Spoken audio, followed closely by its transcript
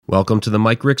Welcome to the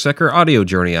Mike Ricksecker audio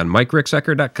journey on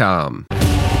MikeRicksecker.com.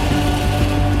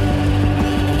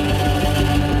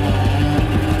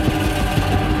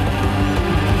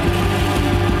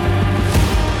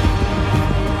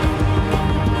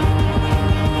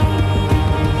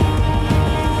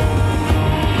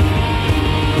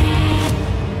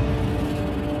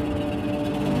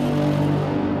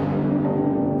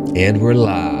 And we're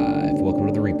live. Welcome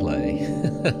to the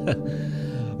replay.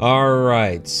 All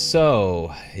right,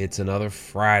 so it's another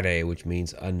Friday, which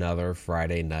means another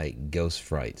Friday night Ghost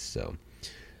Frights. So,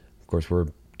 of course, we're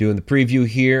doing the preview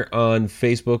here on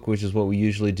Facebook, which is what we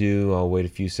usually do. I'll wait a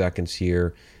few seconds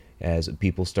here as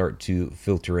people start to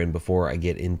filter in before I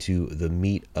get into the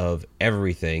meat of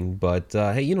everything. But,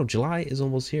 hey, you know, July is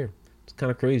almost here. It's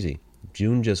kind of crazy.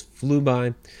 June just flew by.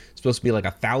 It's supposed to be like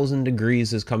 1,000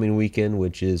 degrees this coming weekend,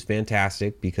 which is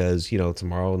fantastic because, you know,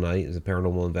 tomorrow night is a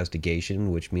paranormal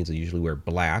investigation, which means I usually wear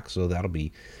black, so that'll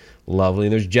be lovely.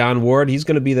 And there's John Ward. He's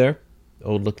going to be there,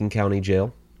 Old Licking County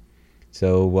Jail.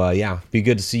 So, yeah, be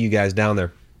good to see you guys down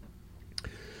there.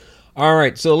 All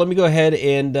right, so let me go ahead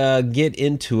and get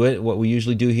into it. What we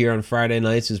usually do here on Friday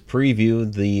nights is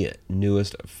preview the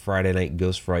newest Friday Night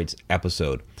Ghost Frights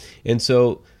episode. And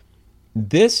so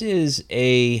this is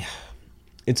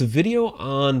it's a video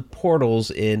on portals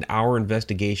in our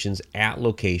investigations at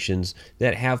locations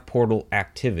that have portal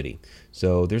activity.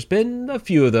 So there's been a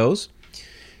few of those.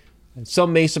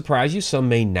 Some may surprise you, some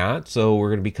may not. So we're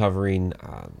going to be covering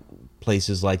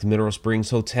places like the Mineral Springs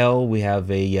Hotel. We have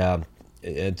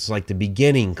it's like the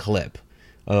beginning clip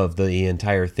of the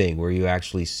entire thing where you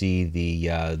actually see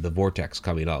the vortex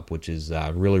coming up, which is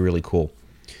really, really cool.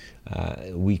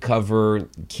 We cover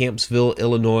Campsville,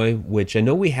 Illinois, which I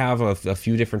know we have a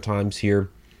few different times here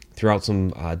throughout some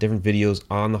different videos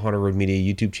on the Haunted Road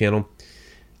Media YouTube channel.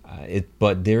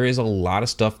 But there is a lot of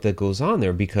stuff that goes on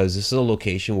there because this is a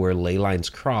location where ley lines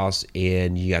cross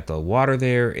and you got the water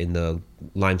there and the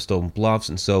limestone bluffs.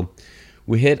 And so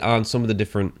we hit on some of the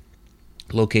different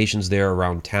locations there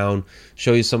around town,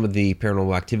 show you some of the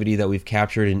paranormal activity that we've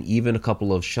captured, and even a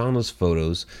couple of Shauna's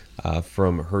photos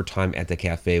from her time at the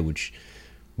cafe, which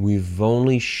we've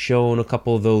only shown a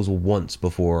couple of those once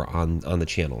before on the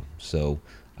channel. So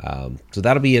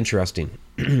that'll be interesting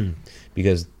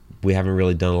because we haven't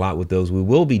really done a lot with those. We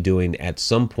will be doing at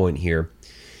some point here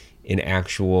an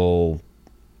actual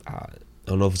I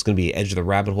don't know if it's going to be Edge of the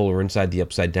Rabbit Hole or Inside the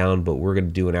Upside Down, but we're going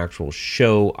to do an actual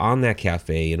show on that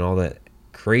cafe and all that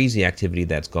crazy activity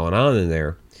that's gone on in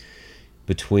there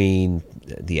between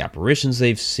the apparitions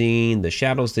they've seen, the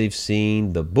shadows they've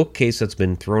seen, the bookcase that's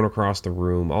been thrown across the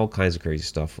room, all kinds of crazy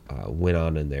stuff went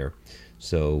on in there.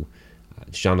 So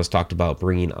Shauna's talked about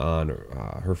bringing on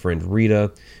her friend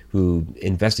Rita, who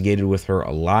investigated with her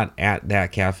a lot at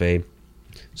that cafe.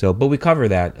 So, but we cover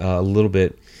that a little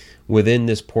bit within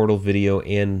this portal video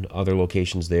and other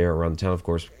locations there around the town. Of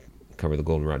course, cover the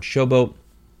Goldenrod Showboat.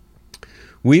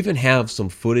 We even have some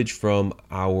footage from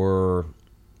our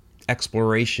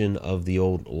exploration of the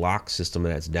old lock system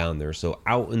that's down there. So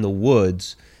out in the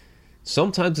woods,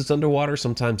 sometimes it's underwater,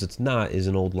 sometimes it's not, is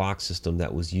an old lock system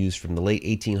that was used from the late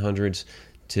 1800s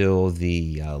till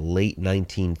the late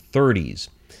 1930s.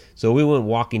 So we went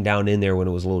walking down in there when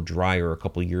it was a little drier a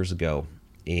couple of years ago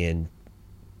and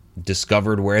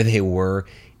discovered where they were.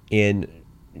 And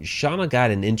Shauna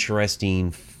got an interesting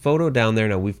photo down there.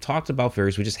 Now, we've talked about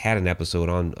fairies. We just had an episode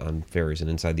on fairies, an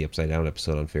Inside the Upside Down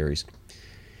episode on fairies.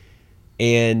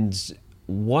 And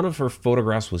one of her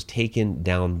photographs was taken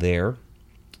down there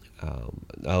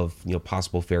of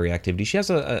possible fairy activity. She has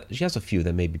a few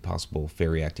that may be possible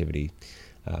fairy activity.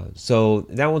 So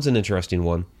that one's an interesting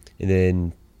one. And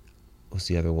then what's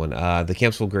the other one? The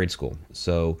Campsville Grade School.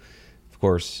 So, of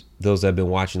course, those that have been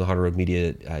watching the Haunted Road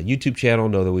Media YouTube channel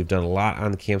know that we've done a lot on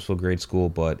the Campsville Grade School,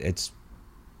 but it's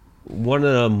one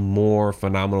of the more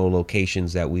phenomenal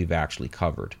locations that we've actually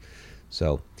covered.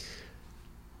 So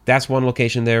that's one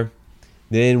location there.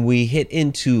 Then we hit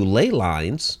into ley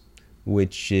lines,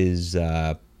 which is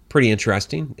pretty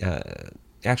interesting.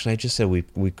 Actually, I just said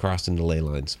we crossed into ley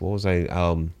lines. What was I?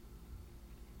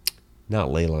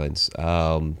 Not ley lines.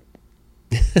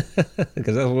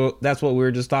 Because that's what we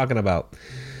were just talking about.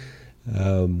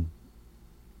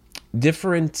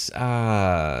 Different,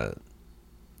 I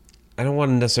don't want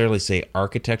to necessarily say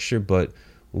architecture, but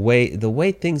the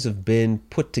way things have been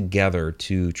put together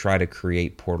to try to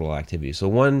create portal activity. So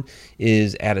one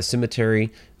is at a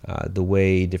cemetery, the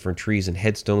way different trees and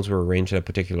headstones were arranged at a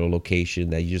particular location,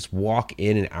 that you just walk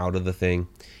in and out of the thing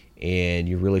and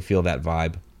you really feel that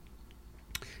vibe.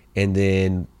 And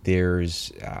then there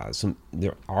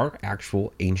are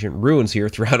actual ancient ruins here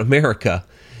throughout America.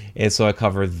 And so I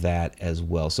covered that as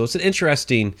well. So it's an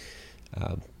interesting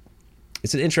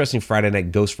Friday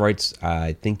night Ghost Frights.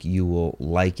 I think you will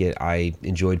like it. I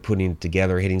enjoyed putting it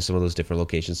together, hitting some of those different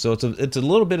locations. So it's a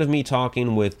little bit of me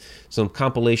talking with some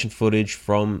compilation footage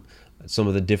from some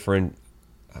of the different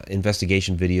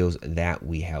investigation videos that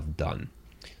we have done.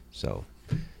 So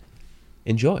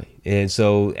enjoy. And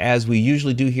so as we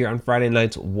usually do here on Friday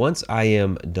nights, once I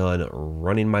am done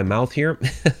running my mouth here,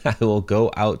 I will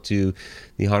go out to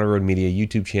the Haunted Road Media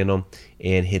YouTube channel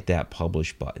and hit that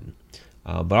publish button.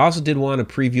 But I also did want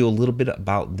to preview a little bit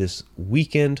about this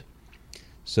weekend.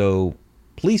 So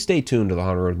please stay tuned to the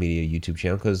Haunted Road Media YouTube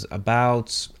channel, because I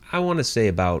want to say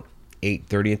about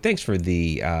 8:30, and thanks for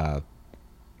the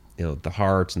the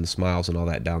hearts and the smiles and all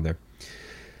that down there.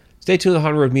 Stay tuned to the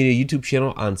Haunted Road Media YouTube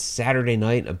channel on Saturday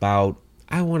night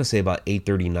I want to say about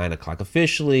 8:30, 9 o'clock.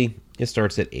 Officially, it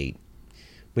starts at 8.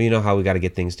 But you know how we got to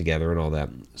get things together and all that.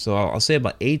 So I'll say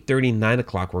about 8:30, 9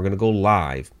 o'clock, we're going to go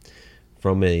live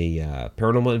from a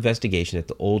paranormal investigation at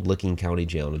the old Licking County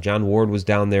Jail. Now, John Ward was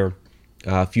down there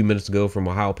a few minutes ago from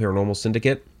Ohio Paranormal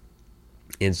Syndicate.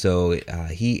 And so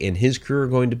he and his crew are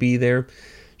going to be there.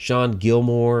 Sean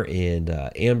Gilmore and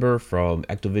Amber from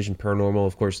Ectovision Paranormal.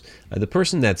 Of course, the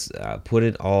person that's put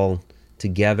it all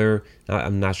together,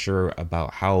 I'm not sure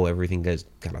about how everything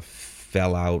kind of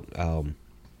fell out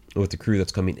with the crew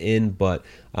that's coming in, but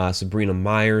Sabrina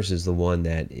Myers is the one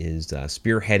that is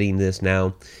spearheading this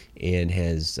now and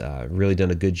has really done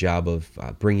a good job of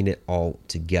bringing it all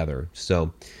together.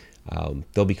 So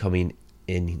they'll be coming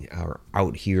in or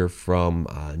out here from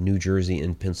New Jersey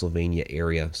and Pennsylvania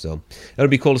area. So it'll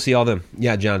be cool to see all them.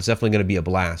 Yeah, John, it's definitely going to be a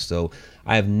blast. So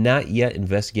I have not yet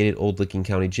investigated Old Licking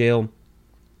County Jail.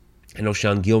 I know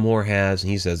Sean Gilmore has, and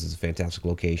he says it's a fantastic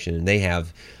location, and they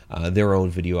have their own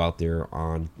video out there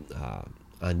on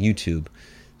YouTube.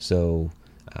 So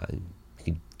you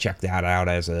can check that out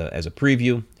as a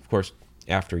preview. Of course,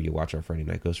 after you watch our Friday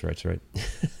Night Ghost Frights, right?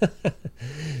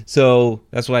 So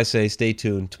that's why I say stay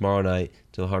tuned tomorrow night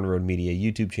to the Haunted Road Media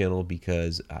YouTube channel,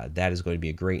 because that is going to be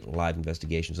a great live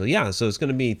investigation. So yeah, so it's going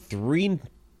to be three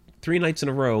nights in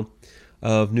a row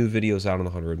of new videos out on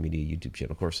the Haunted Road Media YouTube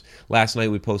channel. Of course, last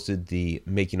night we posted the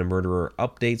Making a Murderer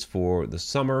updates for the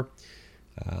summer.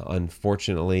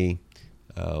 Unfortunately,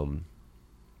 Brendan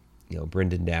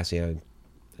Dassey,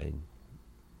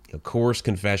 coerced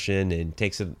confession and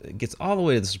gets all the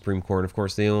way to the Supreme Court. And of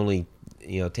course, they only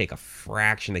take a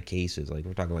fraction of cases. Like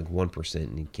we're talking like 1%,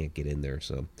 and you can't get in there.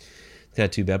 So it's kind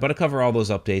of too bad. But I cover all those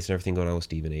updates and everything going on with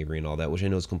Stephen Avery and all that, which I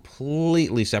know is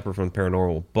completely separate from the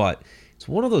paranormal. But it's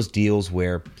one of those deals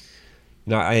where,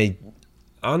 on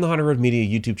the Haunted Road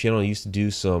Media YouTube channel, I used to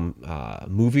do some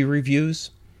movie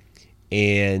reviews.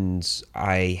 And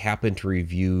I happened to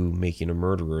review Making a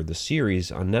Murderer, the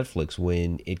series on Netflix,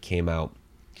 when it came out.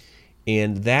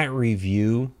 And that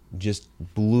review just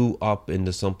blew up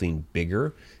into something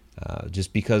bigger,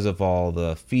 just because of all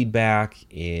the feedback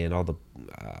and all the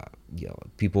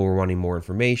people were wanting more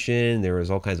information. There was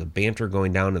all kinds of banter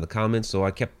going down in the comments, so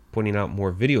I kept putting out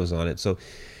more videos on it. So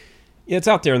yeah, it's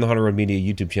out there in the Haunted Road Media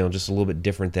YouTube channel, just a little bit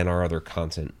different than our other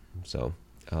content. So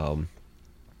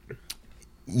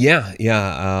DJ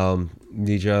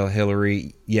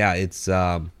Hillary, it's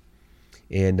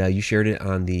and you shared it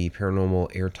on the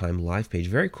Paranormal Airtime live page.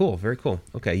 Very cool, very cool.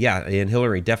 Okay, yeah, and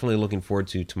Hillary, definitely looking forward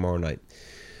to tomorrow night.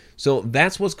 So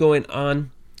that's what's going on.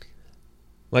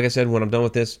 Like I said, when I'm done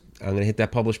with this, I'm going to hit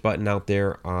that publish button out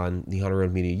there on the Haunted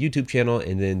Road Media YouTube channel,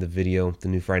 and then the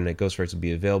new Friday Night Ghost Frights will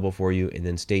be available for you, and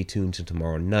then stay tuned to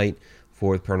tomorrow night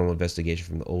for the paranormal investigation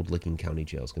from the old Licking County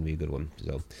Jail. It's going to be a good one.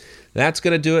 So that's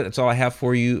going to do it. That's all I have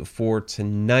for you for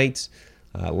tonight.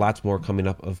 Lots more coming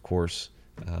up, of course,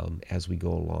 as we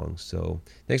go along. So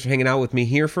thanks for hanging out with me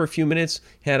here for a few minutes.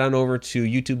 Head on over to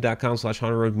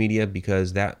youtube.com/Haunted Road Media,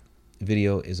 because that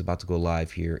video is about to go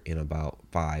live here in about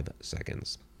 5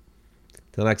 seconds.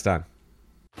 Till next time.